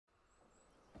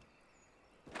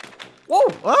Whoa!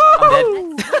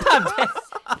 Oh! I'm dead. I'm dead.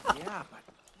 Yeah, but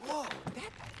whoa,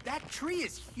 that tree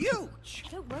is huge.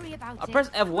 Don't worry about I it.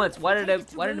 pressed F once. Why did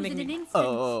it make in an me? instant.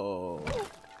 Oh.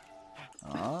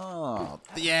 Oh,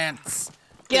 the ants.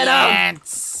 Get the 'em!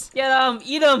 ants. Get him!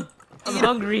 Eat him! I'm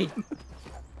hungry.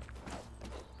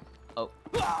 Oh.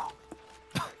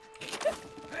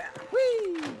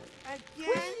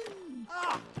 Again?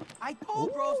 Oh, I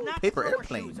told Rose not paper to throw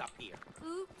airplane. her shoes up here.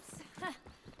 Oops.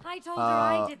 I told her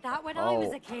I did that when I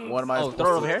was a kid. What am I Oh, supposed throw it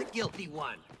to over do? here. The guilty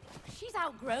one. She's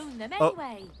outgrown them Oh.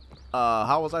 anyway.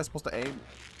 How was I supposed to aim?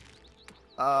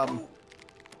 I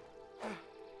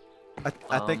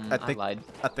lied.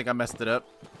 think I messed it up.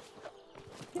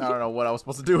 I don't know what I was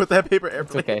supposed to do with that paper It's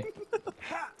airplane. okay.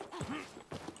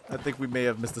 I think we may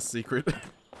have missed a secret.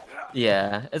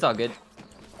 Yeah, it's all good.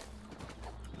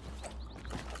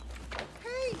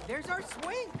 Hey, there's our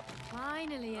swing.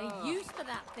 Finally, a use for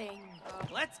that thing.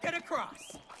 Let's get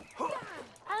across.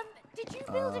 Did you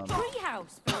build a tree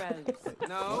house for Rose?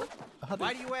 No.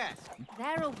 Why do you ask?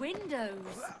 There are windows.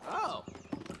 Oh.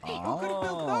 Hey, who could have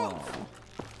built those?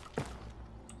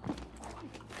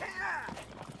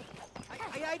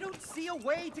 I don't see a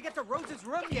way to get to Rose's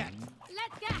room yet.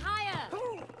 Let's get higher.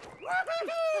 Woohoo!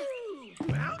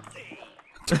 Bouncy!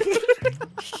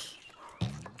 Woohoo!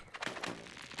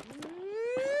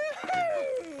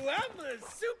 I'm a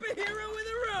superhero with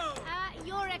a rope.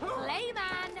 You're a clay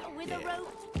man with a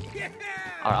rope. Yeah!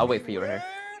 Alright, I'll wait for you right here.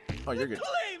 Oh, you're good.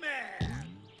 Clayman!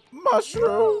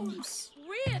 Mushrooms.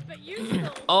 Weird but useful.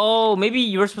 Oh, maybe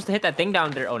you were supposed to hit that thing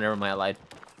down there. Oh, never mind, I lied.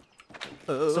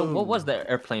 Oh. So what was the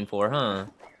airplane for, huh?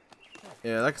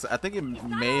 Yeah, like I said, I think it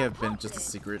may have been just a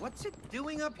secret. What's it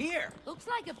doing up here? Looks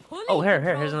like a pulley. Oh, here's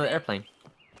controls another it. airplane.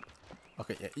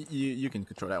 Okay, yeah, you can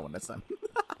control that one next time.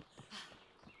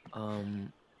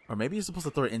 Or maybe you're supposed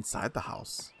to throw it inside the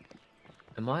house.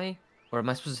 Am I? Or am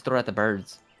I supposed to throw it at the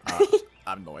birds? I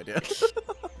have no idea.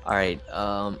 Alright,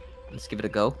 let's give it a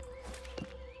go.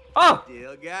 Oh!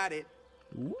 Still got it.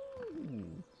 Ooh.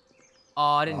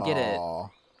 Oh, I didn't get it. Aw.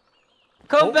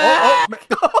 Come back!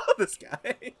 Oh, this guy.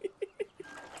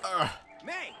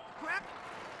 May, grab.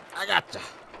 I gotcha.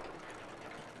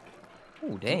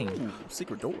 Oh, dang. Ooh,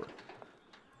 secret door.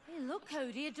 Hey, look,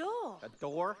 Cody, a door. A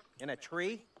door in a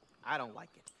tree? I don't like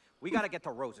it. We gotta get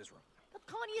to Rose's room. But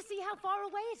can't you see how far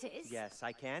away it is? Yes,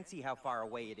 I can see how far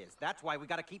away it is. That's why we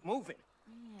gotta keep moving.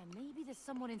 Yeah, maybe there's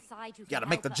someone inside who Gotta can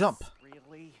make the help jump. us.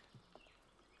 Really?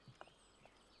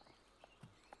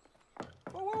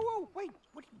 Whoa, whoa, whoa! Wait,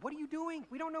 what are you doing?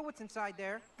 We don't know what's inside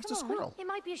there. It's a Come on, squirrel. it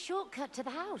might be a shortcut to the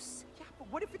house. Yeah, but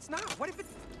what if it's not? What if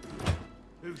it's...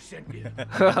 Who sent you?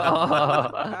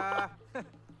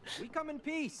 We come in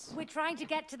peace. We're trying to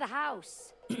get to the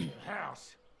house.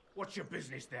 House? What's your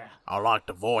business there? I like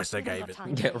the voice they We haven't gave got it.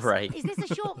 time for Yeah, this. right. Is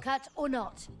this a shortcut or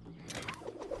not?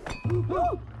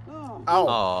 Oh,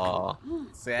 Aw.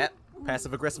 see that?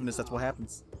 Passive aggressiveness, that's what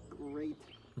happens. Great.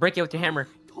 Break it with your hammer.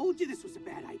 Told you this was a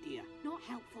bad idea. Not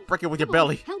helpful. Break it with your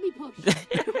belly. Help me push.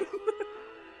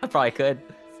 I probably could.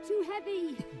 It's too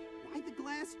heavy. Why the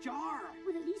glass jar?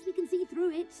 Well, at least we can see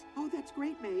through it. Oh, that's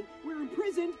great, May. We're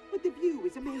imprisoned, but the view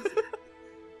is amazing.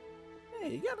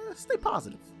 Hey, you gotta stay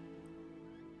positive.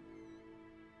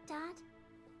 Dad?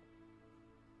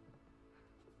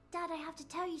 Dad, I have to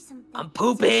tell you something. I'm It's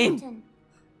pooping. important.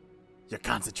 You're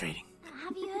concentrating.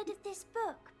 Have you heard of this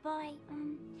book by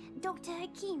Dr.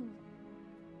 Hakim?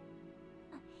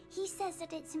 He says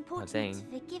that it's important dang.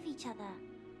 to forgive each other.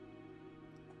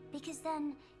 Because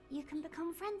then you can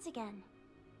become friends again.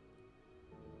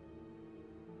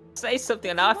 Say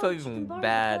something, and now I feel even Can borrow the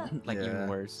bad. book? Like, Yeah. even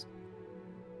worse.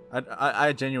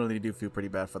 I genuinely do feel pretty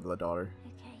bad for the daughter.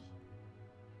 Okay.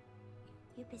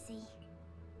 You're busy.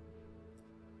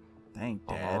 Dang,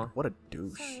 Dad. Aw. What a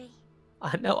douche. Sorry.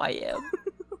 I know I am.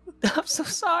 I'm so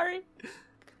sorry.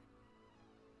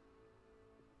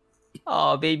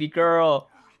 Oh, baby girl.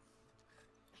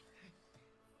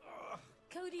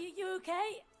 Cody, are you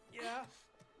okay? Yeah,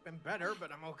 been better,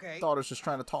 but I'm okay. Daughter's just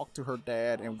trying to talk to her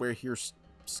dad, and we're here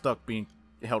stuck being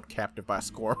held captive by a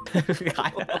squirrel. Are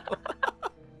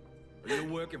you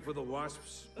working for the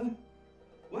WASPS?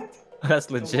 What?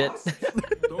 That's legit.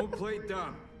 Don't play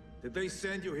dumb. Did they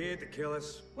send you here to kill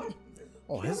us?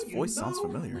 Oh, his voice sounds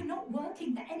familiar. not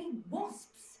working for any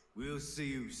wasps. We'll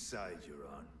see whose side you're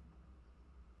on.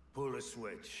 Pull a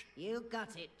switch. You got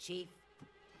it, Chief.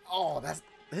 Oh,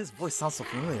 his voice sounds so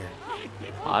familiar.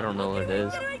 I don't know what it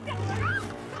is.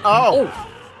 Oh,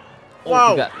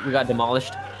 Oh, Whoa. we got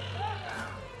demolished.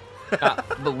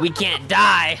 But we can't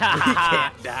die. he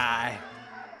can't die.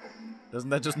 Doesn't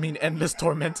that just mean endless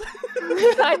torment?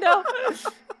 I know.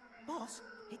 Boss,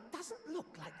 it doesn't look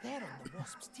like they're on the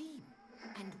Wasp's team.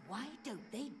 And why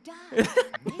don't they die?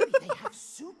 Maybe they have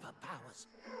superpowers.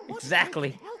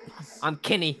 Exactly. Help us. I'm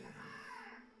Kenny.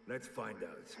 Let's find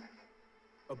out.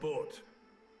 Abort.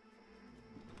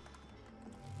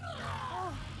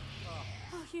 Oh,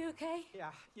 you okay?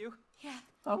 Yeah, you? Yeah,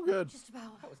 I'm good. just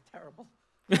about. That was terrible.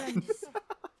 Horrendous.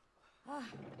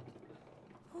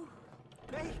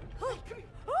 Hey, hey, come here. Hey,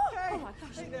 Oh my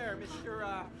gosh. hey there,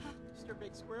 Mr.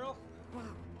 Big Squirrel. Wow.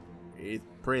 He's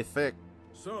pretty thick.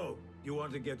 So, you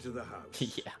want to get to the house?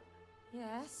 Yeah.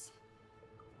 Yes.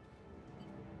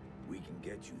 We can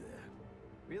get you there.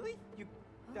 Really?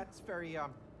 That's very,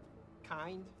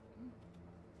 kind.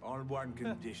 On one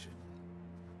condition.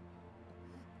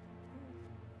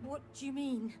 What do you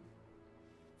mean?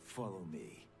 Follow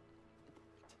me.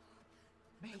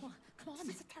 May, Come on.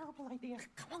 this is a terrible idea.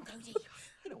 Come on, Cody.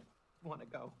 I don't want to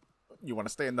go. You want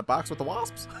to stay in the box with the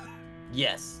wasps?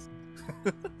 Yes.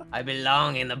 I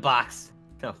belong in the box.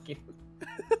 No,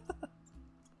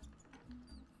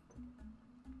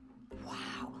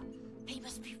 Wow. They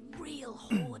must be real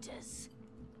hoarders.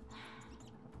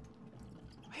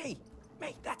 Hey,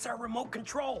 mate, that's our remote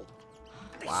control.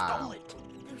 They Wow. stole it.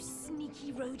 Those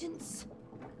sneaky rodents.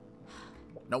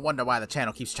 No wonder why the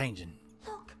channel keeps changing.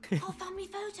 Look, our family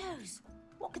photos.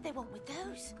 What could they want with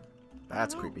those?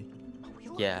 That's creepy. Oh, we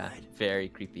look yeah, good. very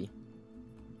creepy.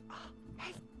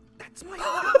 Hey, that's my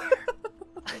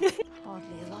underwear.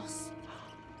 Hardly a loss.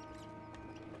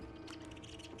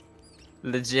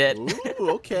 Legit. Ooh,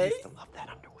 I okay. used to love that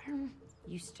underwear.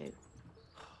 Used to.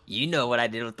 You know what I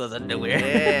did with those underwear.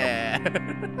 Yeah.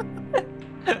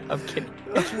 I'm kidding.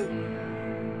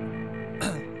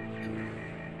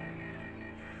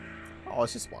 Oh,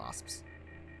 it's just wasps.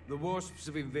 The wasps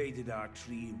have invaded our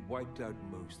tree and wiped out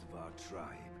most of our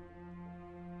tribe.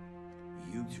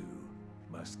 You two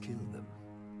must kill them.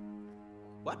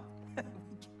 What?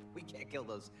 We can't kill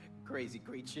those crazy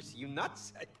creatures. You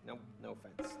nuts? No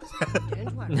offense.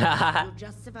 Don't worry, you'll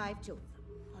just survive 2 of them.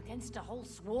 Against a whole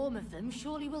swarm of them,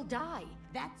 surely we'll die.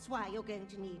 That's why you're going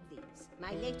to need these.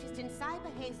 My latest in cyber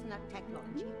hazelnut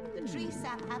technology, the tree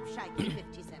sap Abshike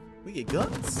 57. We get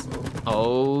guns.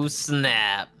 Oh,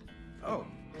 snap. Oh,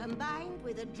 Combined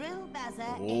with a drill buzzer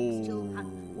Oh.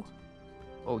 X200.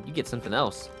 Oh, you get something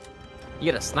else. You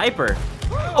get a sniper.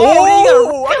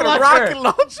 Oh, I you got a rocket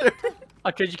launcher.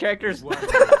 I'll trade you characters.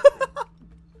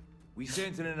 we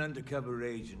sent in an undercover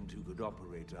agent who could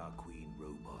operate our queen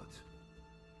robot.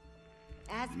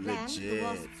 As planned, the Legit.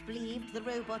 wasps believed the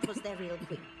robot was their real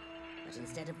queen. But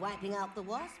instead of wiping out the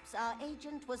wasps, our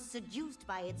agent was seduced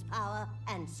by its power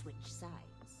and switched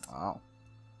sides. Wow.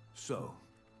 So,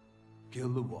 kill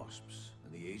the wasps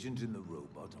and the agent in the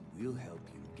robot, and we'll help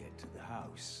you get to the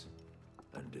house.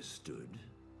 Understood?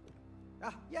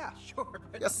 Yeah, sure.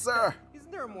 But Yes, sir.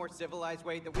 Isn't there a more civilized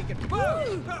way that we can?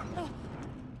 Whoa!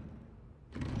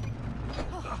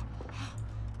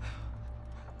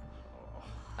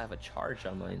 I have a charge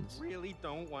on mine. Really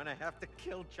don't want to have to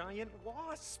kill giant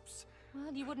wasps.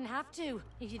 Well, you wouldn't have to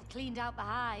if you'd cleaned out the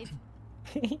hive.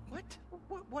 What?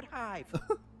 What hive?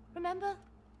 Remember?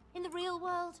 In the real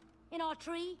world? In our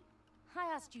tree? I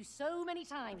asked you so many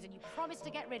times and you promised to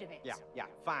get rid of it. Yeah,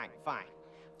 fine.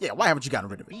 Yeah, why haven't you gotten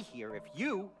rid of it? Be here if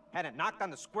you hadn't knocked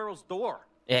on the squirrel's door.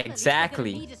 Well, at least they're gonna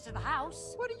Exactly. lead us to the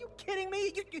house. What are you kidding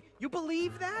me? You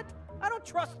believe that? I don't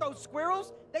trust those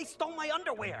squirrels. They stole my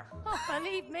underwear. Oh,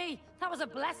 believe me, that was a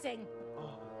blessing.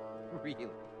 Oh, really?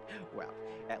 Well,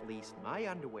 at least my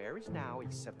underwear is now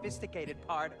a sophisticated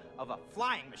part of a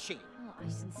flying machine. Oh, I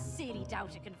sincerely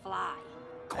doubt it can fly.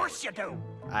 Of course you do.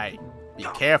 Hey, be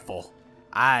careful.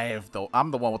 I'm the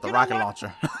one with the You know rocket what?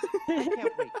 launcher. I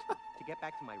can't wait to get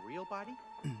back to my real body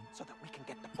so that we can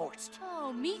get divorced.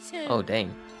 Oh, me too. Oh,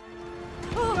 dang.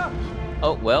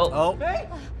 Oh, well. Oh,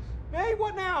 Hey,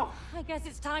 what now? I guess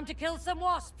it's time to kill some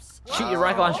wasps. Shoot your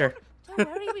rocket launcher. Don't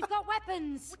worry, we've got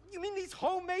weapons. You mean these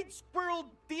homemade squirrel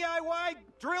DIY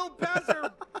drill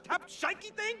buzzer tap shaky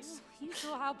things? You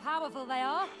saw how powerful they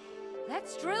are.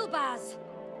 Let's drill, Baz.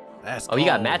 that's Oh, you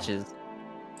got cool. matches.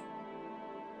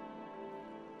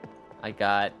 I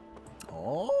got.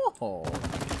 Oh.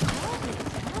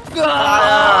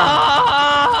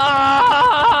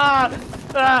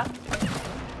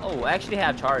 Oh, I actually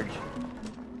have charge.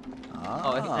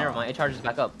 Oh, never mind. It charges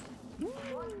back up.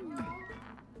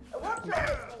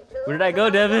 Where did I go,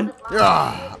 Devin?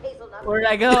 Yeah. Where did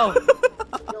I go?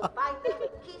 What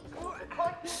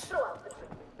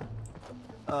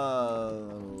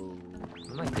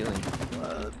am I doing?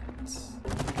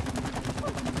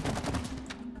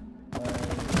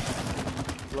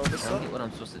 Blow I this don't up. get what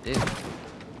I'm supposed to do.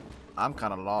 I'm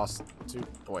kind of lost too.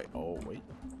 Wait. Oh, wait.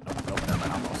 No, never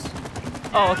mind. I'm lost.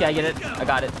 Oh, okay, I get it. I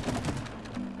got it.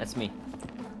 That's me.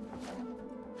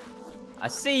 I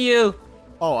see you.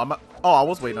 Oh, I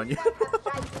was waiting on you.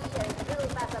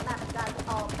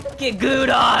 Get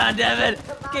good on, Devin.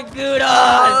 Get good on.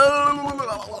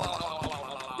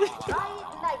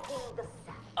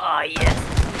 Oh yes.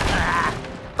 Ah.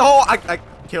 Oh, I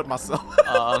killed myself.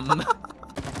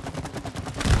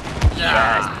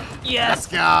 Yes. Yes. Let's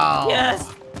go. Yes.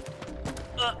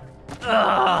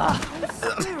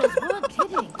 Squirrels weren't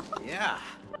kidding. Yeah.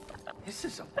 This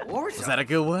is a war Was that a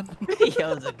good one?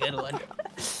 Yeah, that was a good one.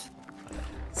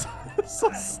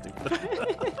 So stupid.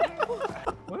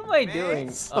 What am I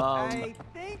doing? I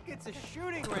think it's a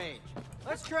shooting range.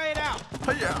 Let's try it out.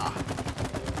 Yeah.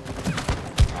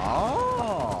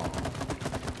 Oh.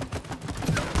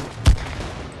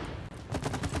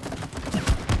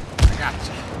 I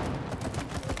gotcha.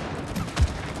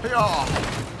 Yeah.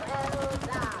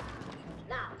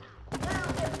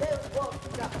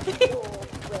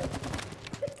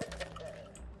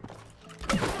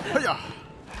 Yeah.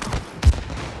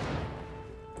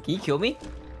 Can you kill me?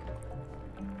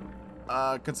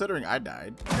 Considering I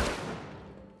died.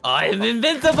 I am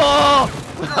invincible!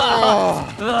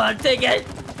 Oh, take it!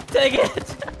 Take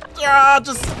it! Yeah,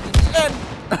 just end.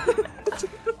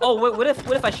 Oh, what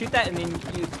if I shoot that and then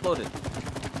you explode it?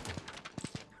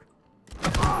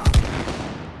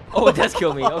 Oh, it does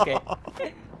kill me. Okay.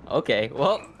 Okay.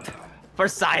 Well, for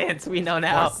science, we know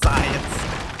now. For science.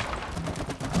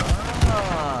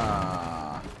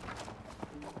 Ah.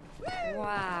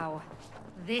 Wow.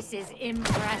 This is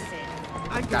impressive.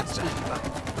 I Gotcha.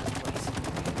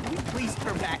 Please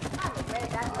turn back.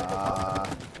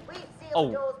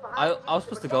 Oh, I was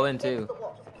supposed to go in too.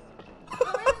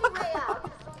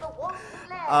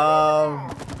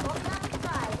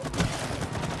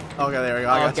 Okay, there we go.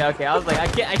 Oh, okay. I was like, I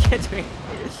can't do it.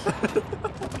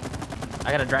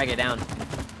 I gotta drag it down.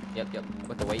 Yep.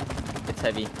 With the weight, it's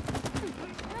heavy.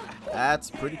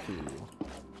 That's pretty cool.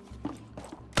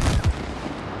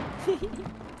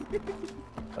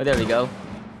 Oh, there we go.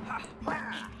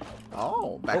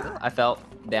 Oh, back up. I fell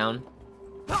down.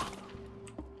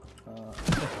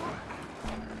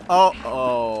 Oh.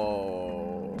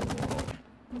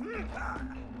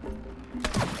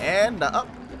 And up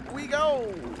we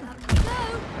go.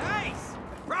 Nice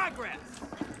progress.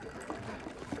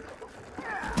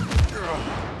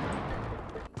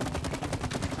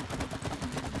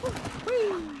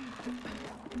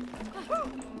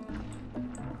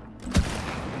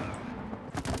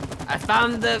 I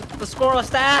found the squirrel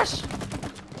stash.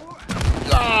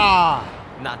 Ah!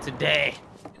 Not today.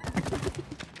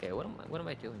 Okay, what am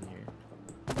I doing here?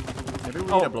 Maybe we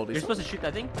need Oh, to blow you're these. supposed to shoot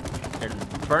that thing? Here,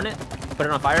 burn it. Put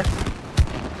it on fire.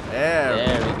 There.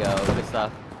 There we go. Good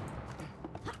stuff.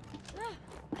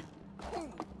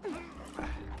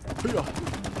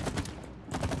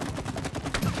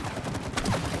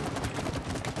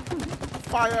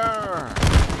 Fire!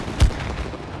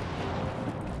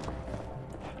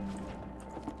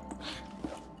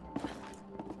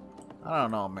 I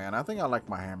don't know, man. I think I like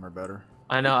my hammer better.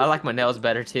 I know. I like my nails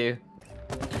better too.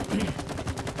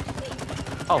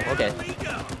 Oh, okay.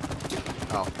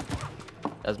 Oh.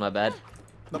 That was my bad.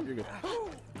 Nope, you're good.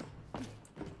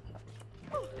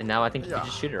 And now I think you can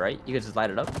just shoot it, right? You can just light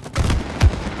it up.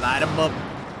 Light 'em up.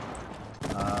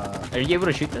 Are you able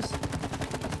to shoot this?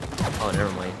 Oh,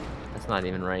 never mind. That's not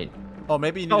even right. Oh,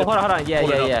 maybe you need Oh, to hold on. Yeah.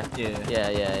 hold it Yeah. up.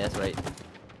 Yeah. That's right.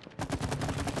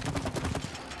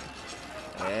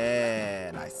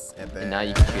 Yeah, nice. And then And now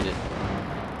you can shoot it.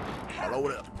 follow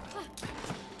it up.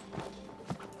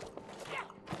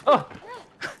 Oh!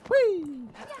 Whee!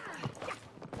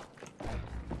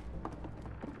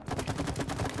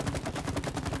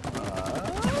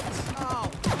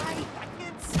 Oh, I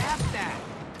can't zap that.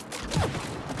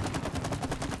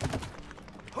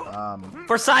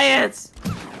 For science!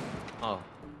 Oh.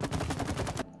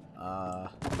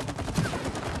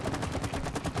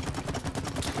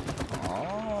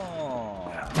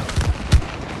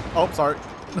 Oh, sorry.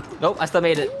 Nope, I still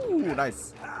made it. Ooh,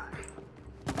 nice.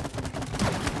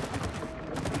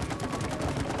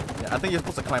 Yeah, I think you're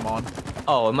supposed to climb on.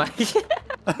 Oh, am I?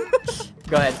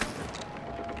 Go ahead.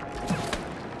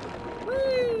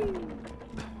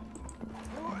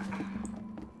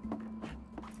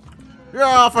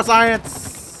 Yeah, for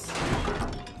science.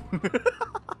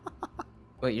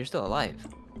 Wait, you're still alive.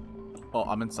 Oh,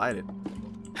 I'm inside it.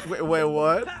 Wait,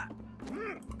 what?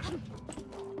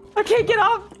 I can't get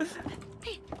off!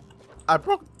 I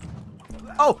broke.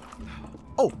 Oh,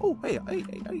 hey,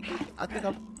 I think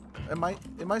I'm. Am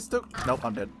I still? Nope,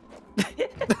 I'm dead.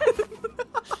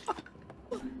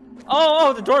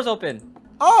 Oh, the door's open.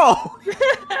 Oh.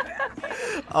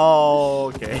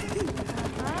 Oh, okay.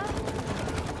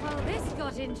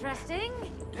 not interesting.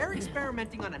 They're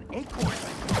experimenting on an acorn.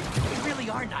 They really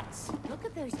are nuts. Look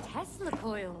at those Tesla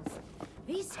coils.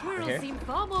 These squirrels Here. seem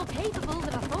far more capable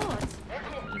than I thought.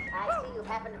 I see you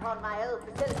happened upon my old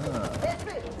facility. There's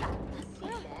really nothing to see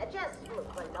there. Just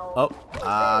look along. Oh,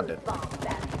 I'm dead.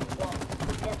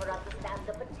 Never understand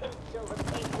the potential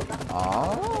of taking up.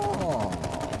 Oh.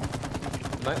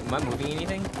 Am I moving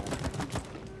anything?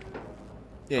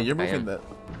 Yeah, you're I moving am. that.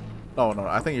 Oh no,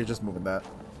 I think you're just moving that.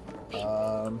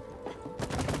 Oh,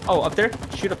 up there?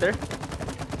 Shoot up there.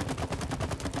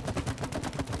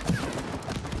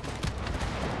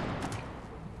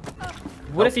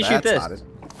 What if you shoot that's this?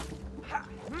 not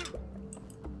it.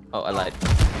 Oh, I lied.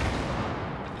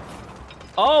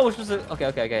 Oh, we're supposed to.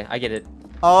 Okay. I get it.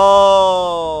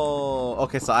 Oh.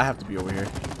 Okay, so I have to be over here.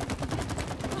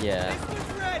 Yeah. This was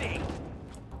ready.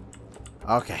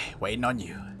 Okay, waiting on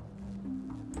you.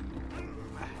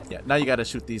 Yeah, now you gotta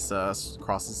shoot these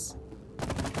crosses.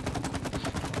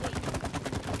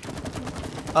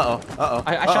 Uh-oh.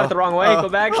 I shot it the wrong way. Go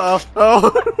back. Oh.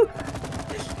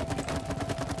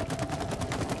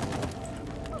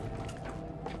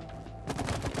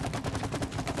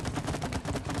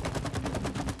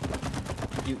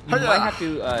 You might have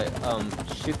to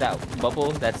shoot that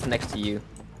bubble that's next to you.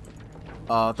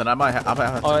 Then I might have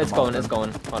to. Oh, it's come going. out It's then.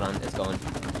 going. Hold on, it's going.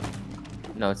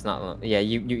 No, it's not. Yeah,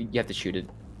 you have to shoot it.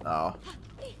 Oh.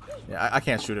 Yeah, I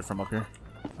can't shoot it from up here.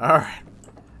 Alright.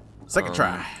 Second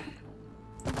try.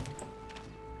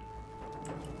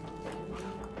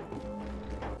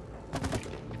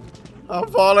 I'm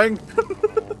falling.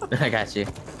 I got you.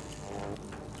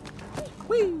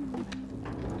 Whee.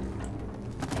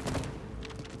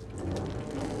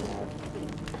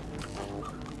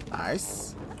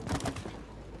 Nice.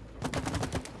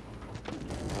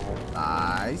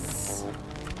 Nice.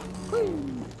 Whee.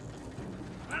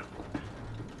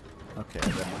 Okay,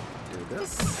 then do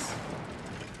this.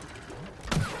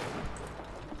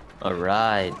 All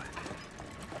right.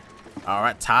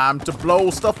 Alright, time to blow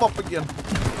stuff up again.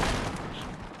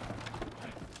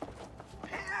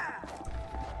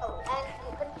 Oh, and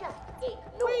you can just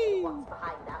ignore what's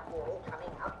behind that wall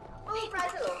coming up. Move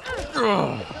right along, please. Do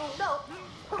not.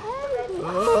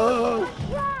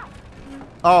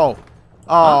 Oh.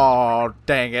 Oh,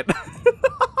 dang it.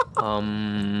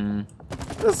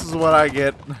 This is what I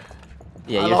get.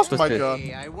 Yeah, I you're lost supposed my to. gun.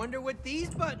 Hey, I wonder what these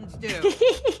buttons do.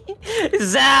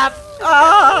 Zap!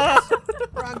 Ah!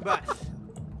 Wrong button.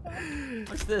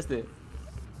 What's this do?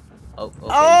 Oh, okay. Oh, You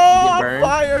get on burned.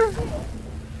 fire!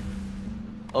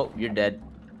 Oh, you're dead.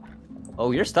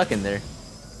 Oh, you're stuck in there.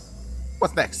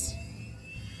 What's next?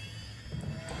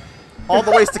 All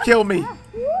the ways to kill me. You'll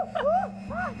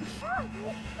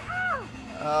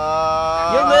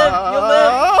live.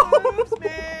 Oops,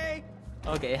 me.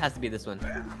 Okay, it has to be this one.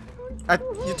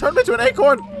 You turned me into an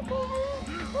acorn.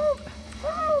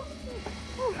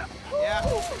 Yeah.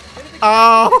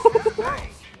 Oh. Hey.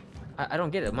 I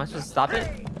don't get it. Am I supposed to stop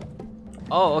it?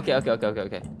 Oh, okay. Oh,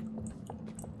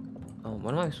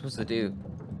 what am I supposed to do?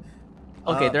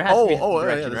 Okay, there has to be a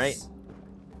direction, right?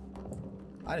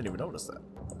 I didn't even notice that.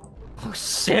 Oh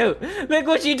shoot! Look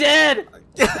what you did!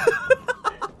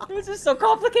 This is so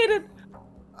complicated.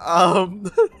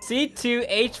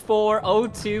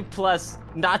 C2H4O2 plus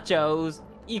nachos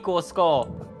equals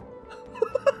skull.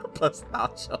 Plus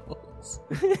nachos.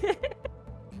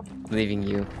 Leaving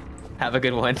you. Have a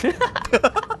good one.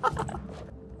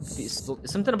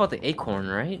 Something about the acorn,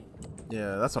 right?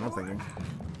 Yeah, that's what I'm thinking.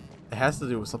 It has to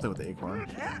do with something with the acorn.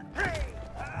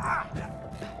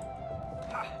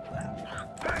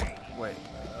 Wait.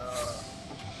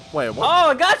 Wait, what?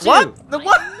 Oh, I got you! What?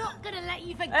 What? I'm not gonna let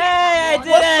you forget Hey, I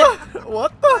that did it!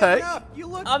 What the heck? Yeah, you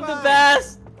look I'm the fine.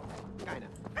 best! Kinda.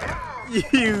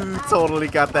 You totally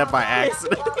got that by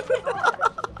accident.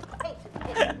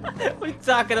 What are you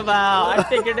talking about? I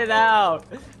figured it out.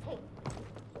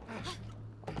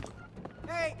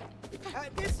 Hey,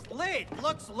 this lid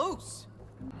looks loose.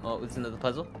 Oh, it's another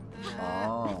puzzle.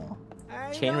 Oh.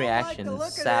 I Chain don't reaction, like the look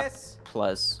of sap this.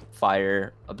 plus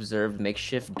fire, observed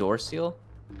makeshift door seal.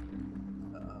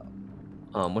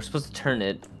 We're supposed to turn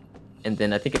it, and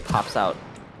then I think it pops out.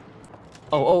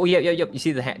 Oh, yeah. You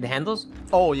see the handles?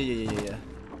 Oh, yeah.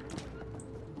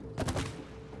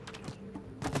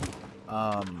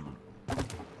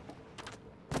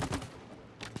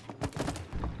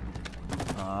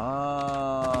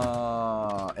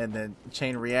 And then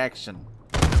chain reaction.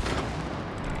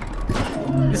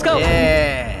 Let's go!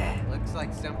 Yeah. Looks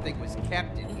like something was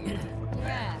kept in here.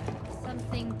 Yeah,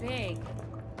 something big.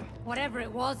 Whatever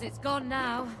it was, it's gone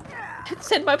now.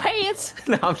 It's in my pants!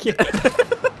 No, I'm kidding.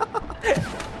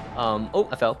 Oh,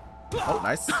 I fell. Oh,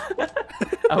 nice.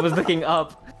 I was looking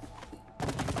up.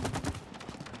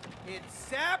 It's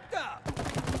sapped up.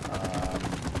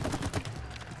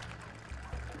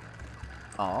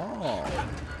 Oh.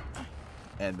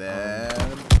 And then.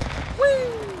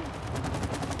 Whee!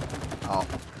 Oh.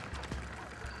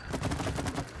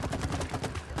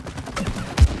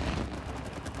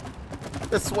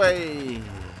 This way.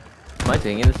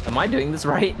 Am I doing this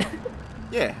right?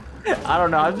 Yeah. I don't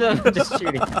know. I'm just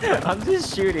shooting. I'm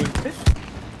just shooting.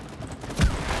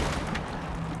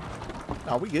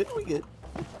 Oh, we good. We good.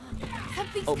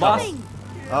 Something's Oh, boss. coming.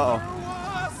 Uh oh.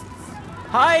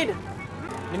 Hide!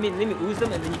 Let me ooze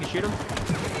them and then you can shoot them.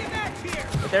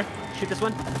 Right there. Shoot this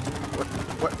one.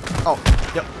 What? Oh.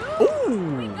 Yep.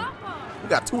 Ooh. We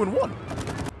got 2 in 1.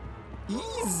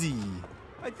 Easy.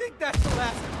 I think that's the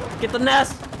last one. Get the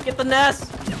nest! Get the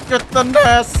nest! Get the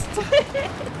nest.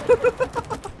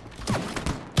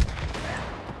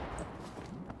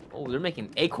 Oh, they're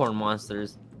making acorn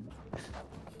monsters.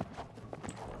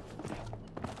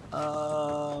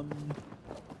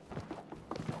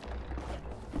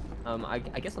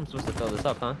 I guess I'm supposed to throw this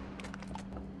up, huh?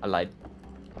 I lied.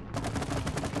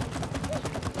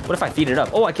 What if I feed it up?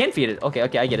 Oh, I can feed it. Okay,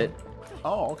 I get it.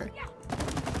 Oh, okay.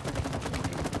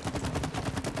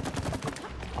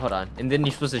 Hold on. And then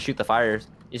you're supposed to shoot the fires.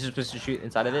 You're supposed to shoot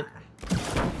inside of it.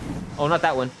 Oh, not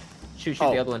that one. Shoot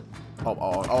the other one.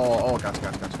 Oh,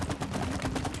 gotcha.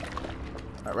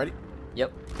 Alright, ready?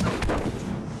 Yep.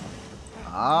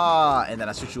 Ah, and then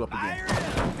I shoot you up again.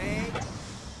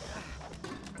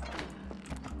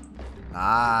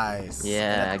 Nice.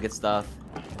 Yeah, good stuff.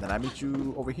 And then I meet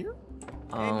you over here?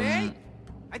 Hey, mate.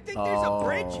 I think there's a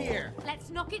bridge here. Let's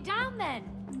knock it down then.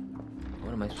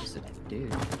 What am I supposed to do?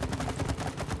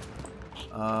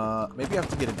 Maybe I have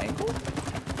to get an angle?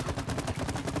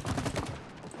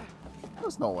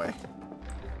 There's no way.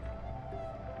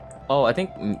 Oh, I think,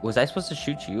 was I supposed to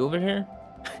shoot you over here?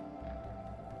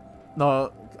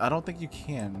 No, I don't think you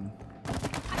can. I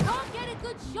can't get a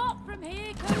good shot from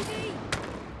here, Cody.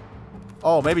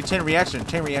 Oh, maybe chain reaction.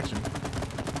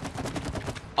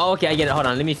 Oh, okay, I get it. Hold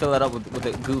on, let me fill it up with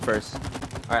the goo first.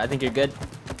 Alright, I think you're good.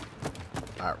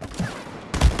 Alright.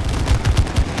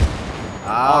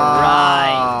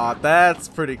 Alright. That's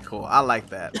pretty cool. I like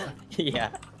that.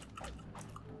 Yeah.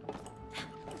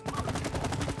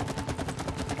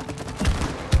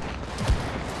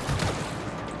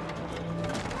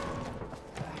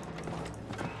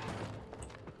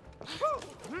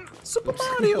 Super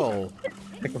Mario.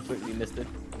 I completely missed it.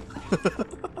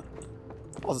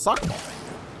 Oh, it's a soccer ball.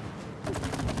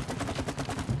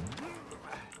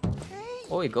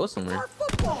 Oh, it goes somewhere. You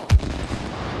thought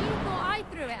I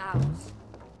threw it out.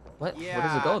 What? Where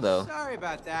does it go, though? Sorry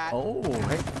about that. Oh,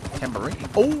 hey, tambourine.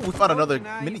 Oh, we found another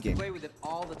I mini used to game. play with it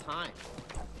all the time.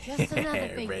 Just another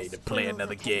thing Ready to that's play spoiled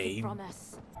another or taken game. from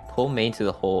us. Pull main to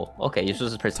the hole. Okay, you're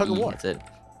supposed to press Tug of E. war. That's it.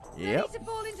 Yep. Ready to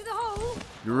fall into the hole?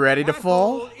 You ready to My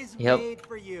fall? bowl is Yep. made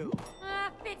for you.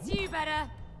 Fits you better.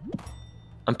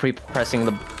 I'm pre-pressing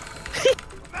the...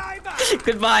 Bye-bye.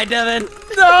 Goodbye, Devin!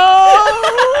 No!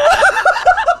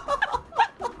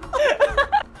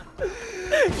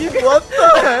 What the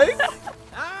heck?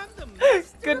 I'm the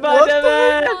master. Goodbye, What the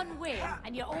Devin! One win,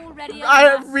 and you're already a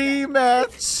I master.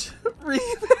 rematch.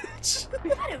 Rematch.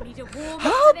 I don't need a warm up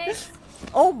for this.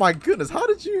 Oh my goodness, how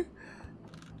did you?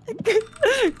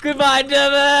 Goodbye,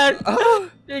 Devin!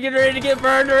 You're getting ready to get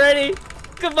burned already!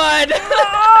 Goodbye, Devin!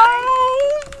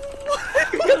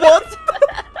 What?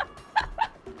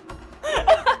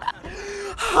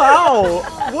 How?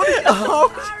 What? How?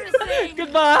 Embarrassing.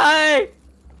 Goodbye!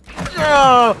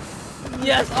 Oh,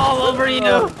 Yes, all over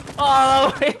you! All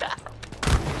over you!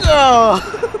 oh.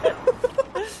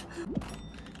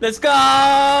 Let's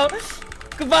go!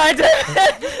 Goodbye,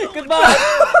 Devin! Goodbye!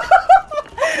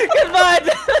 Goodbye,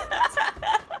 Devin!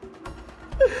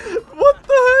 What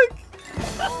the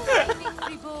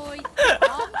Victory boy.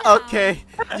 Calm heck? down. Okay,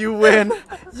 you win.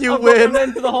 You I'm going win.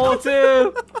 into the hole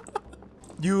too!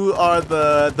 You are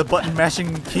the button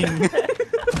mashing king.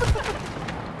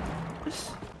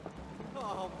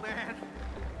 Oh, man.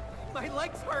 My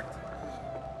legs hurt.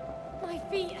 My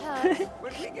feet hurt.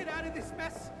 When we get out of this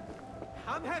mess,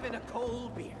 I'm having a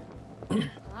cold beer.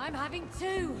 I'm having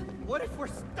two. What if we're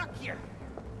stuck here?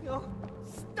 You know,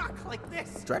 stuck like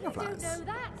this. Don't Dragonflies. know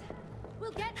that.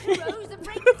 We'll get to Rose and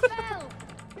break the spell.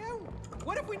 Yeah,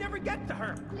 what if we never get to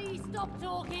her? Please stop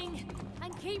talking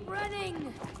and keep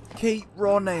running. Kate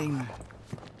running.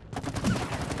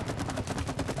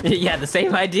 Yeah, the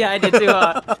same idea I did too.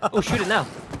 Oh, shoot it now.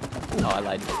 Oh, I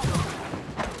lied.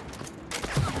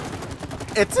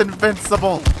 It's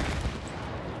invincible.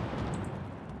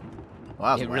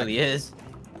 Wow, It really is.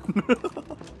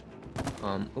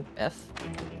 Oop, F.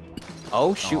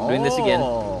 Oh shoot, we're doing this again.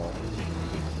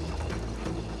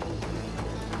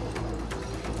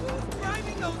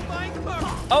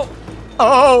 Oh!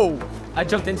 Oh! I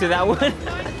jumped into that one.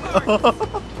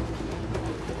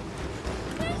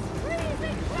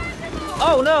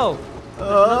 Oh no!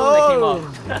 Oh!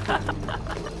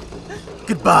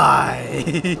 Goodbye!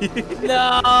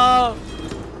 No!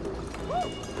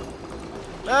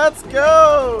 Let's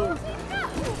go!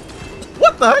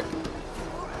 What the heck?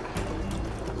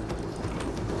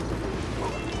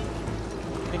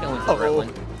 I think I went for the right one.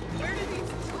 Where did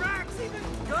these tracks even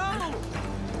go?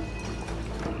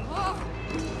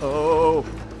 Oh!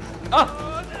 Oh!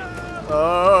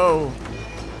 Oh!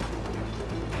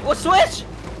 Oh, switch!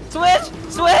 Switch!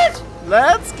 Switch!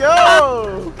 Let's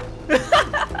go!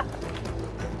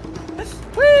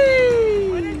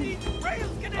 Whee!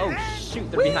 Oh shoot,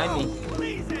 they're behind me.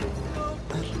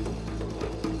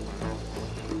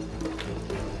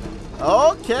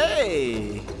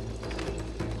 Okay.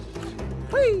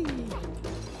 Whee!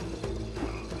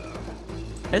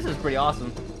 This is pretty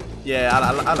awesome. Yeah,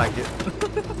 I like it.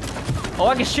 Oh,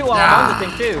 I can shoot while I'm on the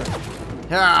thing too.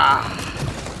 Ah.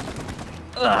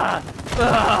 Ugh.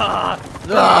 Ugh.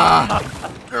 Ah.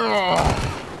 Ah.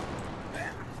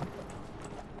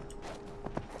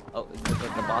 Oh, is this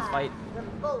like the boss fight?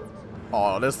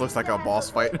 Oh, this looks like a boss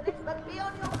fight.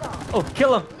 Oh,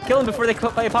 kill him! Kill him before they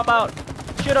pop out!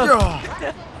 Shoot him!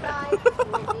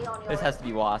 This has to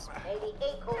be WASP.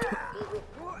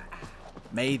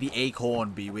 May the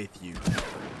acorn be with you.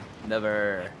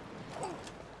 Never.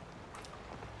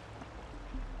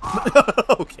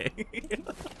 Okay.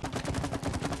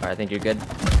 Alright, I think you're good.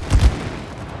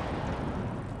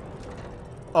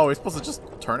 Oh, we're supposed to just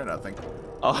turn it, I think.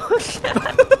 Oh,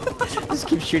 just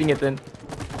keep shooting it then.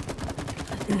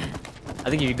 I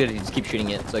think you're good if you just keep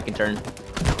shooting it so I can turn.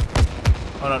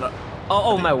 Oh, no, no.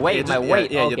 Oh, my weight, Yeah, just- my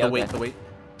weight. Yeah, Okay, the okay. weight, the weight.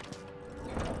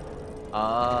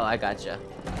 Oh, I gotcha.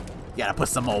 You gotta put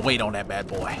some more weight on that bad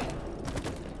boy.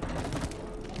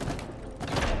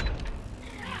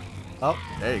 Oh,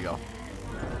 there you go.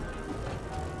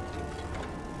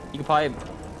 You can probably...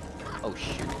 Oh,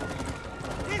 shoot.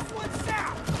 This one's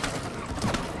south.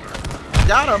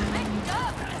 Got him.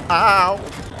 Ow.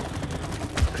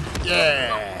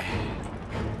 Yeah.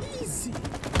 Easy.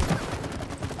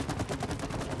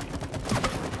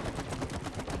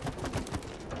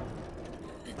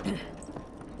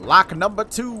 Lock number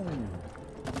 2.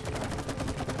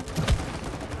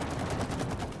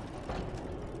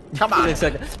 Come on. Looks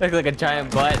like a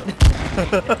giant butt.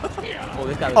 Oh,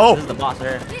 this guy. Oh. This is the boss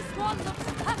here. This one looks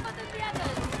tougher than the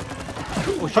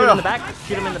others. Oh, shoot him in the back.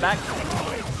 Shoot him in the back.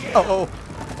 Uh-oh.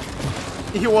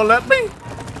 He won't let me?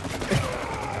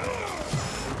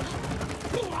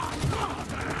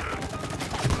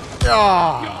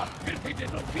 Ah.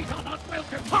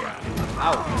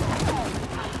 Ow.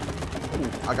 Ooh,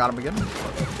 I got him again.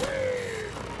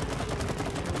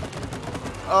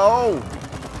 Oh.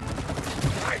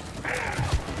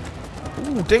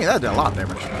 Ooh, dang, that did a lot of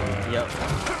damage. Yep.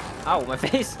 Ow, my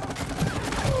face.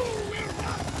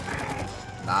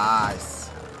 Nice.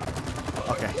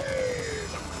 Okay.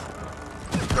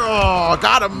 Oh,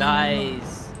 got him.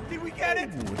 Nice. Did we get it?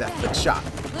 Ooh, that flick shot.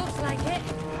 Looks like it.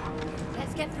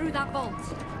 Let's get through that vault.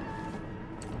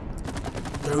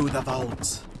 Through the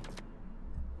vault.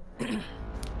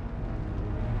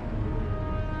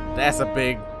 That's a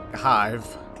big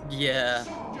hive. Yeah.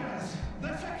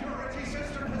 The security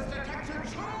system has detected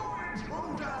 2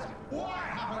 intruders. Why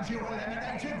haven't you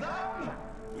eliminated them?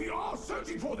 We are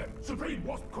searching for them, Supreme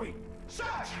Wasp Queen.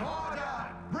 Search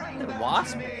harder. Bring them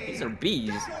Wasp? to me. These are bees.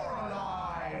 If you're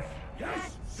alive.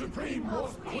 Yes, Supreme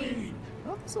Wasp Queen.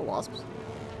 Oh, these are wasps.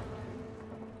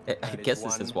 I guess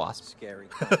this is WASP. Scary.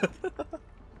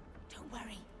 Don't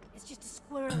worry. It's just a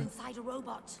squirrel inside a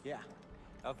robot. Yeah,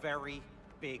 a very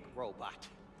big robot.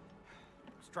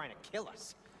 He's trying to kill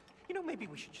us. You know, maybe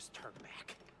we should just turn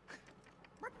back.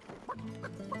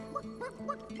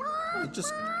 You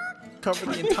just cover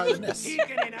the entire nest.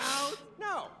 Peeking it out?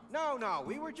 No.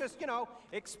 We were just, you know,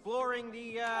 exploring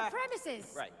the,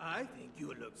 Premises. Right. I think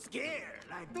you look scared,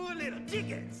 like 2 little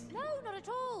chickens. No, not at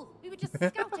all. We were just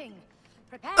scouting.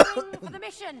 Preparing for the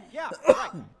mission. Yeah,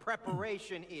 right.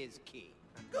 Preparation is key.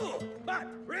 Good, but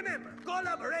remember,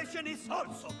 collaboration is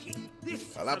also key.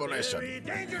 This Collaboration. is a very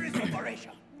dangerous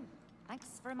operation. Thanks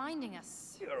for reminding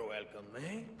us. You're welcome,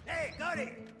 eh? Hey, got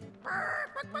it.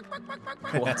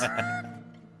 What?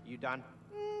 You done?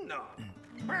 No.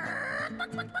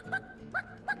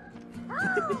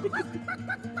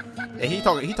 Hey, he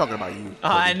talking about you.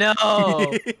 I know.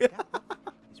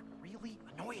 He's really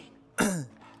annoying.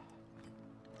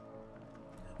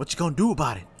 What you gonna do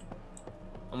about it?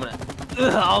 I'm gonna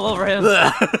all over him.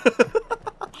 Yeah,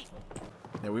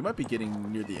 we might be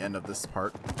getting near the end of this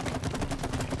part.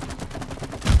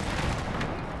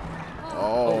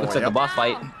 Oh, Looks like a boss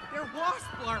fight. They're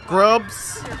wasp larvae.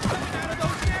 Grubs. They're coming out of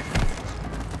those nests.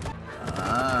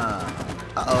 Ah.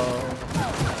 Uh-oh.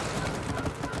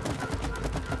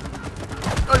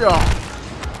 Oh, yeah.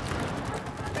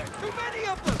 There's too many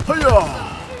of them. Oh, yeah.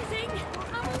 Losing.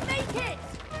 I will make it.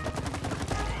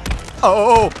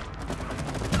 Oh.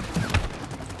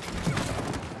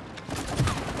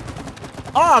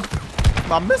 Oh,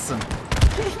 I'm missing.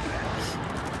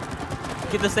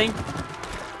 Get this thing.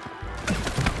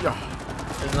 Yeah.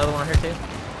 There's another one here too.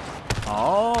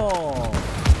 Oh.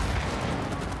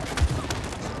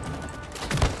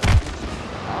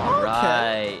 All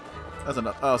right. That's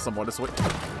enough. Oh, someone this way.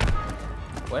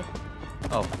 What?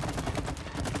 Oh.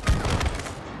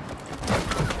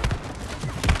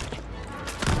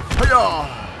 Hiya!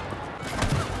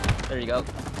 There you go.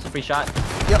 It's a free shot.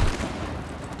 Yep.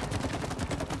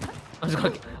 I'm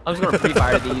just gonna free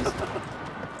fire these.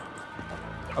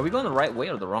 Are we going the right way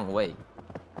or the wrong way?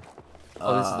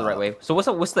 Oh, this is the right way. So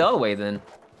what's the other way then?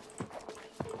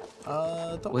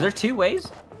 Was there two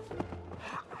ways?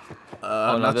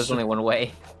 Oh no, there's only one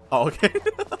way. Oh, okay.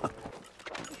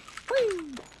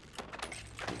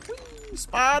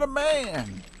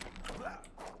 Spider-Man.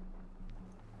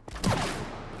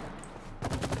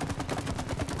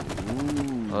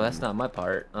 Oh, that's not my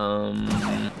part. Oh,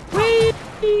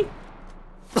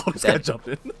 this guy jumped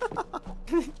in.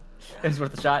 It's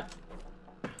worth a shot.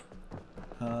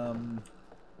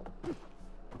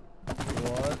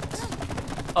 What?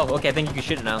 Oh, okay. I think you can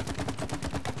shoot it now.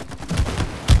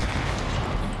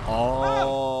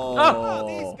 Oh. Oh,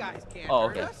 these guys can't Oh,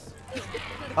 hurt okay. us.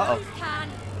 Uh-oh. Can.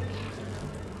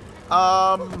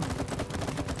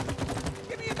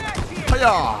 Give me a match here.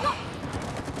 Hiya!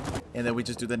 And then we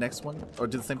just do the next one, or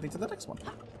do the same thing to the next one.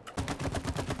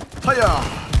 Hiya!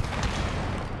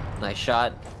 Nice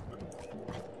shot.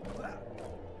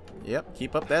 Yep,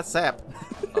 keep up that sap.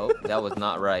 Oh, that was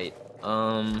not right.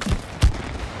 Oh,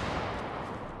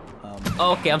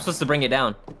 okay, I'm supposed to bring it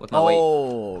down with my weight.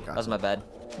 Oh, That gotcha. was my bad.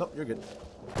 Nope, you're good.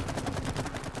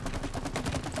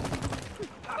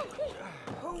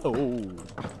 Oh.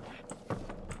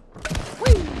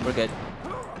 We're good.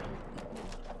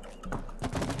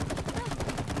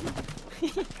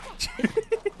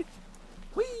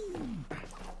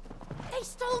 They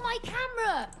stole my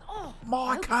camera. Oh, My I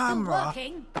hope it's camera. Still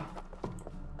working.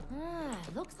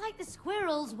 Looks like the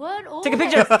squirrels weren't all. Take a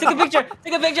picture. Take a picture.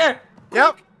 Take a picture.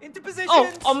 Yep. Into position.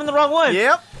 Oh, I'm in the wrong one.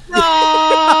 Yep. No!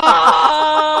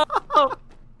 I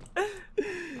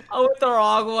went the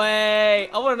wrong way.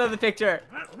 I want another picture.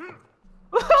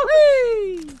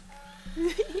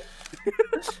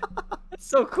 That's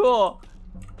so cool.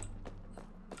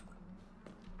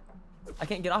 I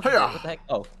can't get off of it. What the heck?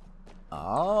 Oh.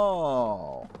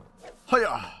 Oh.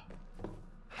 Hiya!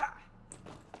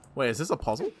 Wait, is this a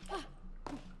puzzle?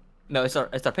 No, it's our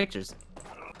pictures.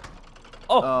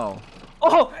 Oh. Oh.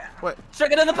 Oh! Wait.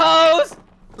 Strike another pose!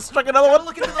 Strike another one.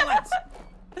 Look into the lens.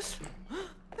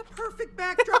 The perfect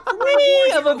backdrop for Whee!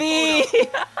 my I'm a bee!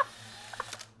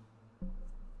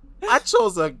 I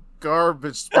chose a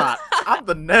garbage spot. I'm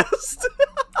the nest.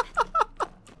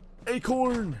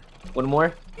 Acorn. One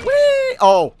more. Whee!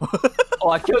 Oh. Oh,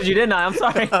 I killed you, didn't I? I'm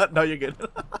sorry. No, you're good.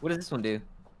 What does this one do?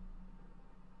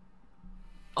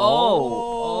 Oh.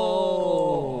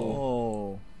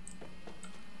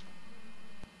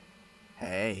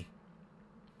 Hey.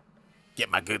 Get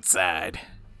my good side.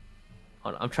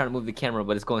 Hold on, I'm trying to move the camera,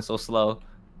 but it's going so slow.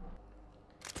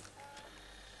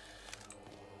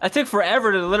 That took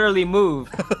forever to literally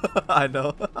move. I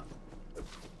know.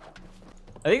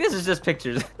 I think this is just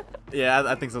pictures. Yeah,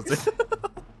 I think so too.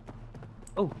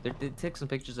 Oh, they took some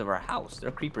pictures of our house.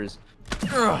 They're creepers.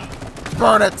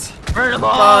 Burn it! Burn them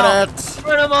all! Burn it!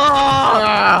 Burn them all!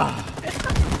 Ah.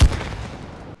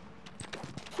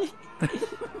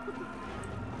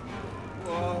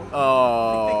 Whoa.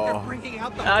 Oh. They're bringing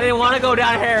out the I didn't want to go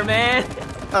down here, man.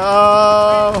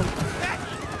 Oh.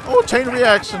 Oh, chain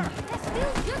reaction.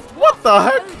 What the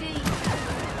heck?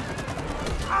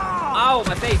 Ow,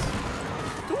 my face.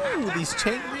 Ooh, these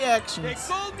chain They reactions.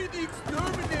 called me the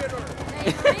exterminator.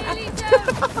 They really do.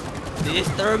 The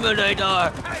exterminator. How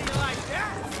do you like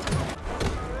that?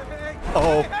 Hey,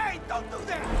 Oh. hey, don't do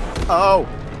that. Oh.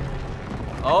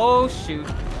 Oh, shoot.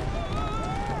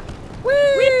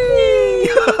 Whee!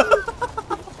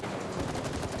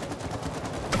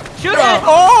 Shoot it!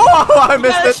 Oh, I You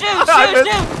missed gotta it. shoot, I shoot,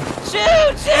 missed-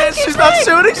 shoot! Shoot, shoot! She's not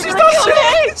shooting. She's not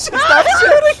shooting. She's not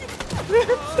shooting.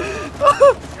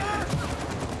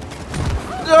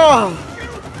 Oh.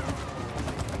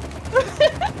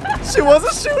 She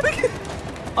wasn't shooting.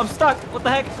 I'm stuck. What the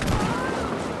heck?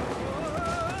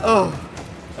 Oh.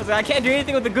 I was like, I can't do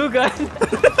anything with the goo gun.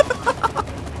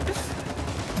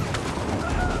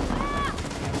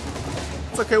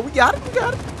 It's okay. We got it. We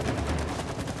got it.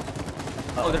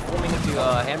 Oh, they're forming into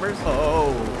hammers?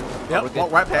 Oh. we're Yep. good.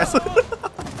 Walk right past it.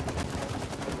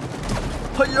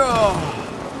 Hiya.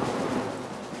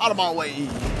 Out of my way.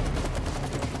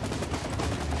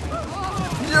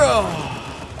 Yeah.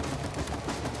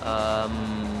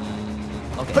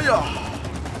 Okay. Hiya.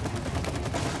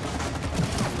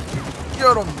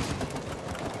 Get him.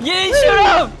 Yeah, shoot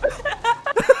him!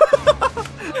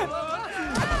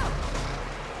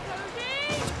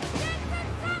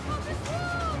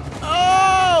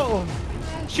 Oh.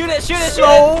 Shoot it, shoot it, shoot it!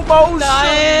 Slow motion.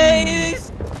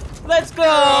 Nice! Let's go!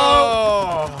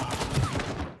 Oh.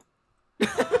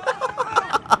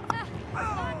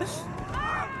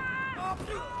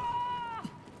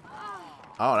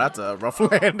 Oh, that's a rough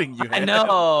landing you had. I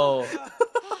know.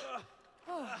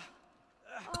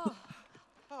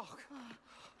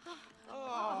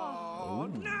 Oh,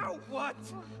 now what?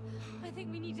 I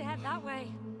think we need to head that way.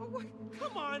 Oh,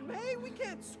 come on, May. We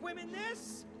can't swim in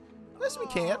this. Yes, we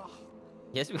can.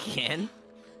 Yes, we can.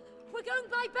 We're going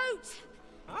by boat.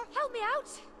 Huh? Help me out.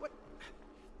 What?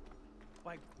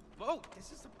 By boat?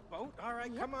 This is a boat? All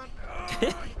right, come on.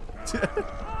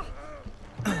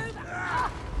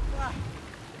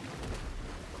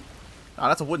 Oh,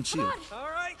 that's a wooden shield. All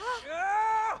right.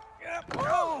 Ah, yep.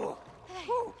 Oh.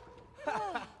 Whew.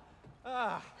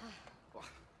 Ah.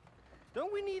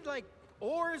 Don't we need, like,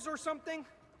 oars or something?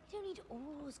 We don't need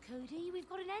oars, Cody. We've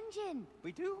got an engine.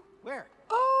 We do? Where?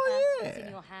 Oh, It's in yeah.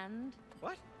 your hand.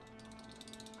 What?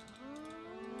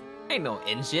 Ain't no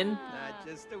engine. Not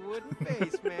just a wooden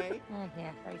face, May.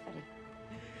 Yeah, very funny.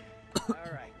 All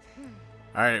right.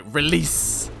 All right,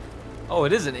 release. Oh,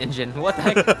 it is an engine. What the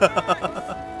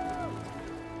heck?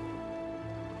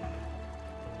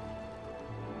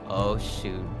 Oh,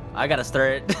 shoot. I gotta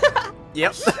start.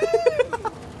 Yep.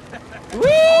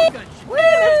 Whee!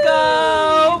 Let's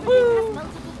go! Woo! It has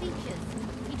multiple features.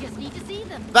 You just need to see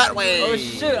them. That way. Oh,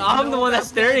 shoot. I'm the one that's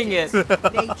steering it.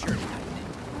 Nature.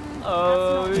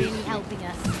 Oh, That's not really helping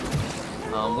us.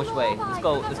 which way? Let's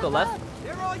go. Let's go left.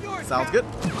 They're all yours. Sounds Captain.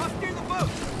 good. I'll steer the boat.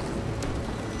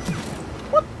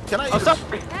 What? Can I? I'm use-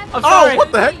 sorry. I'm Oh, sorry.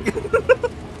 what the heck?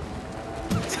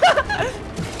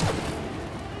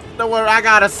 Don't worry, I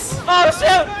got us. Oh, shoot!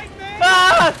 Right, May.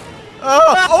 Ah!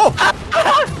 Oh.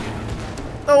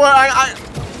 Don't worry, I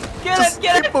Get just it!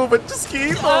 Get keep it! moving. Just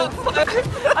keep Oh, moving. fuck.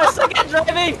 I suck at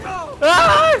driving.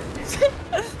 Ah!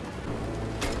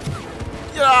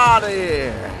 Get out of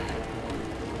here.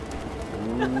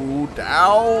 Ooh,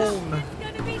 down. It's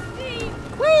gonna be steep.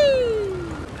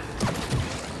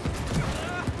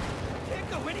 Can't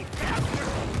go any faster.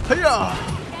 Hiya.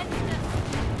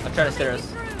 I'll try to steer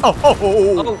us. Oh.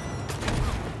 Oh!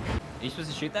 Are you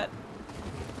supposed to shoot that?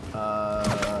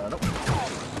 Nope.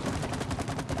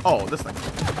 Oh, this thing.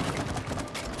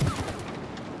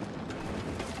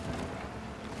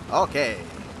 Okay.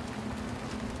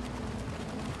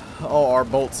 Oh, our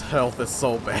boat's health is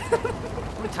so bad.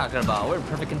 What are we talking about? We're in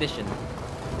perfect condition.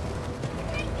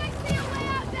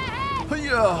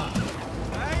 Hiya. Aye,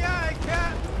 aye,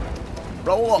 Cap.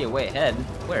 Roll See, up. way ahead.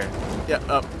 Where?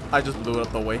 Yeah, I just blew it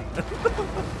up the way.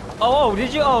 Oh,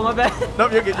 did you? Oh, my bad.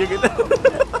 Nope, you're good, you're good.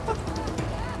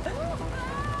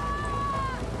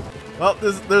 Well,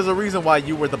 there's a reason why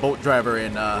you were the boat driver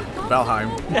in Valheim.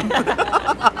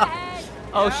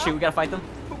 Oh, shoot. We gotta fight them.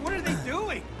 But what are they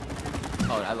doing?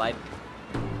 Oh, I lied.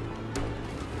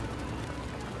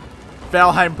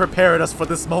 Valheim prepared us for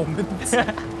this moment.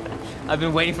 I've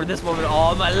been waiting for this moment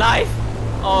all my life.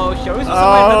 Oh, shit. Are we supposed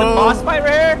to wait another boss fight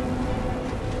right here?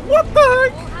 What the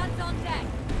heck? Hands on deck.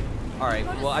 Alright,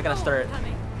 well, I gotta start.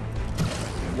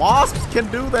 Wasps can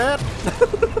do that.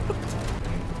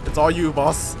 It's all you,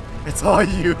 boss. It's all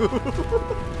you.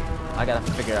 I gotta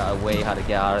figure out a way how to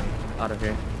get out of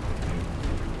here.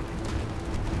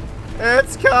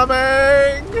 It's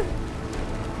coming.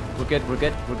 We're good, we're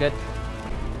good, we're good.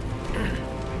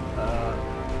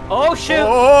 Oh, shoot!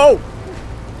 Oh.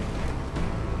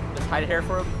 Let's hide here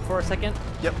for a second.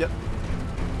 Yep.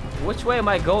 Which way am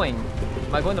I going?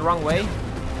 Am I going the wrong way?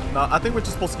 No, I think we're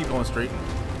just supposed to keep going straight.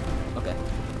 Okay.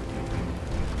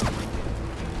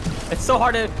 It's so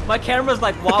hard to... My camera's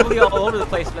like wobbly all over the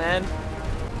place, man.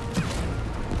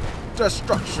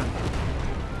 Destruction.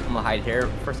 I'm gonna hide here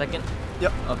for a second.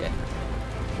 Yep. Okay.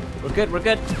 We're good, we're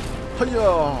good. Hiya.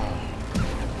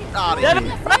 Out of Get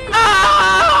here. him!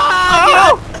 Ah!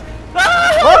 Oh!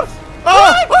 Ah! Oh!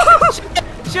 Oh! Shoot it!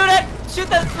 Shoot it! Shoot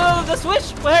the the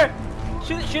switch. Where?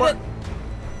 Shoot What? it.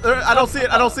 I don't see it.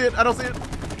 I don't see it. I don't see it.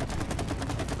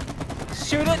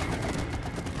 Shoot it.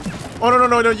 Oh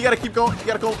no! You gotta keep going. You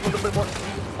gotta go a little bit more.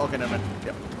 Okay, never mind.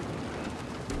 Yep.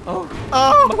 Oh.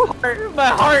 Oh. My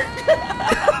heart.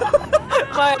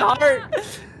 My heart.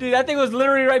 Dude, that thing was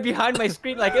literally right behind my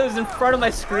screen. Like it was in front of my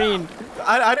screen.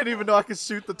 I didn't even know I could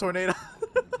shoot the tornado.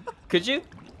 Could you?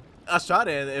 I shot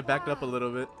it and it backed up a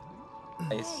little bit.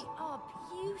 Nice. They are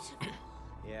beautiful.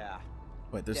 Yeah.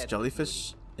 Wait, there's Yeah,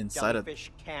 jellyfish inside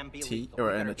Jellyfish can be a tea lethal. or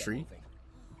We in better a get tree? moving.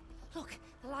 Look,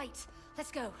 the light.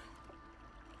 Let's go.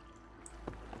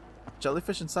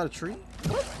 Jellyfish inside a tree?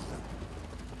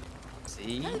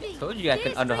 See? Cody, Told you I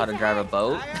could steer know how to straight drive a ahead.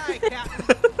 boat. Aye, aye,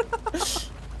 Captain.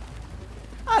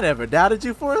 I never doubted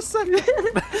you for a second.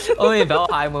 Only in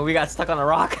Valheim when we got stuck on a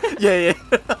rock. Yeah.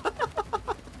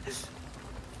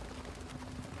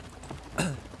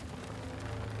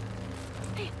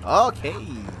 Okay.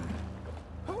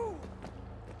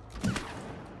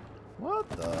 What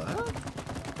the heck?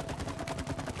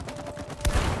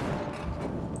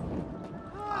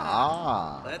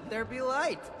 Ah. Let there be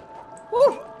light.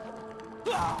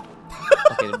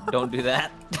 Okay, don't do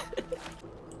that.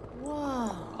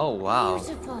 Whoa. Oh wow.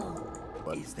 Beautiful.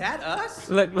 Is that us?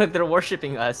 Look, they're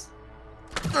worshipping us.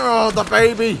 Oh, the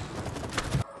baby.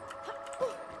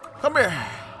 Come here.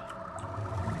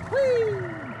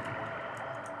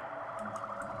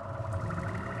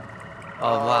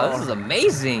 Oh wow, this is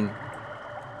amazing.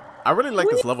 I really like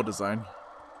this level design.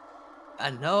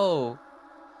 I know.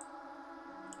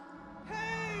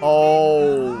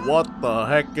 Oh, what the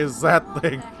heck is that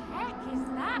thing? The heck is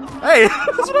that? Hey,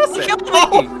 that's what I said.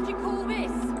 Kill me. What do you call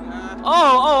this?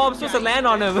 Oh, I'm supposed to land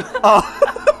on him. Oh.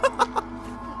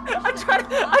 I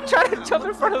tried to jump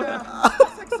in front of him.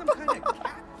 It's like some kind of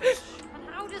catfish. And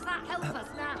how does that help us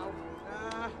now?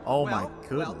 Oh my Well,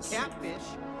 goodness. catfish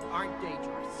aren't dangerous.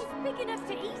 It's big enough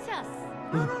to eat us.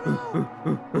 No.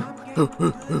 I'm getting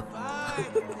good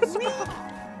vibes.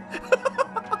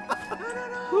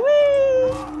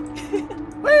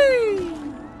 Whee!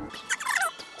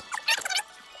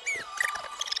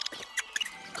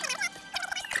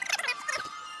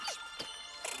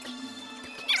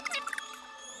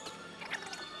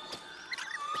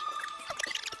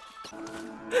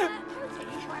 Cody,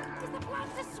 is the plan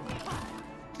to swim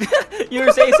up? You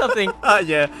were saying something.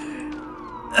 Yeah.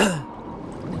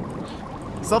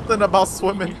 Something about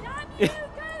swimming. Damn you,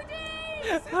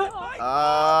 Cody!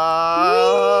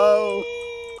 Oh.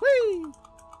 Whee!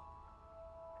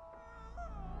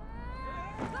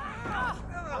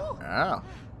 Ow.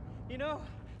 You know,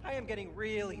 I am getting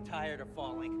really tired of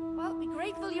falling. Well, be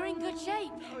grateful you're in good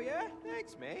shape. Oh yeah?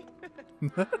 Thanks, May.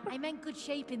 I meant good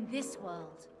shape in this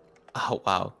world. Oh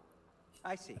wow.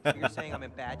 I see. So you're saying I'm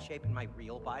in bad shape in my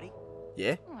real body?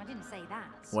 Yeah? Oh, I didn't say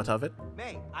that. What of it?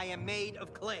 May, I am made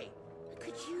of clay.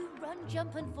 Could you run,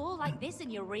 jump, and fall like this in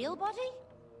your real body?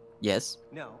 Yes.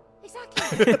 No.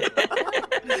 Exactly. Well, you're doing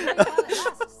well at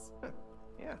last.